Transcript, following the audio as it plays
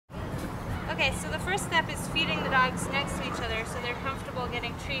Okay, so the first step is feeding the dogs next to each other so they're comfortable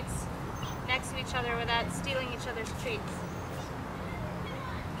getting treats next to each other without stealing each other's treats.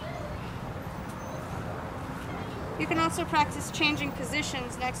 You can also practice changing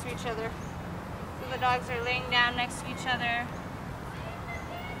positions next to each other. So the dogs are laying down next to each other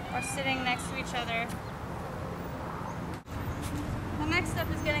or sitting next to each other. The next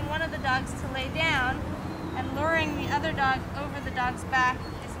step is getting one of the dogs to lay down and luring the other dog over the dog's back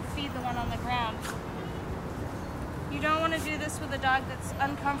as you feed the one on the ground. You don't want to do this with a dog that's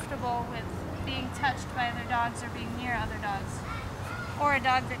uncomfortable with being touched by other dogs or being near other dogs, or a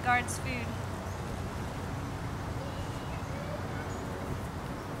dog that guards food.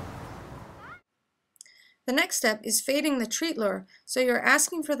 The next step is fading the treat lure, so you're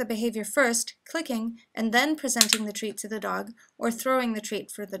asking for the behavior first, clicking, and then presenting the treat to the dog, or throwing the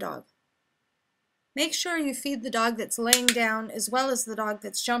treat for the dog. Make sure you feed the dog that's laying down as well as the dog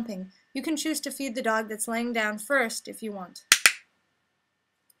that's jumping. You can choose to feed the dog that's laying down first if you want.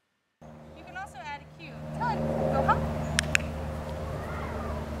 You can also add a cue. Tug, go hump.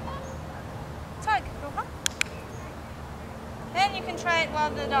 Tug, go hump. Then you can try it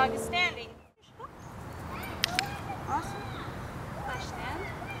while the dog is standing. Awesome. Flash stand.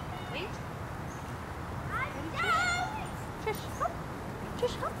 Wait. Ready, Trish? Trish, hop.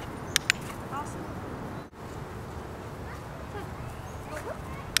 Trish, hop. Awesome. Tug, go hop.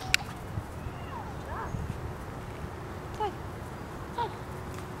 Tug. Tug.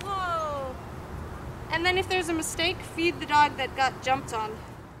 Whoa. And then if there's a mistake, feed the dog that got jumped on.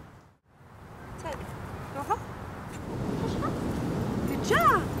 Tug, go hop. Trish, hop. Good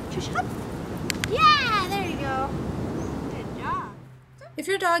job. Trish, hop. Yeah, there you go. If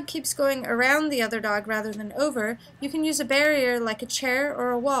your dog keeps going around the other dog rather than over, you can use a barrier like a chair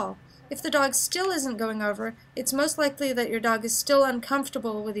or a wall. If the dog still isn't going over, it's most likely that your dog is still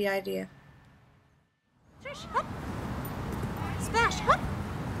uncomfortable with the idea. Trish, hop. Splash, hop.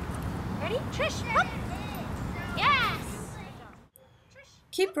 Ready? Trish, hop. Yes!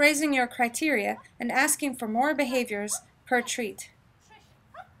 Keep raising your criteria and asking for more behaviors per treat.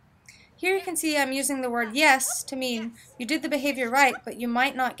 Here you can see I'm using the word yes to mean you did the behavior right, but you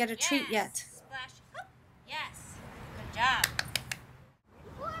might not get a treat yet. Splash, hop. Yes. Good job.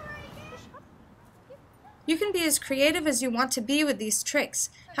 You can be as creative as you want to be with these tricks.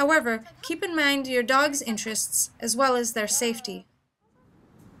 However, keep in mind your dog's interests as well as their safety.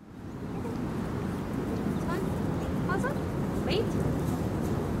 Wait.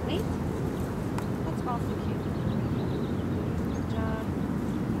 Wait. That's also cute. Good job.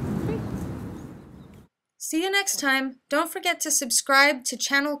 See you next time. Don't forget to subscribe to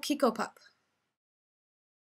channel Kiko Pup.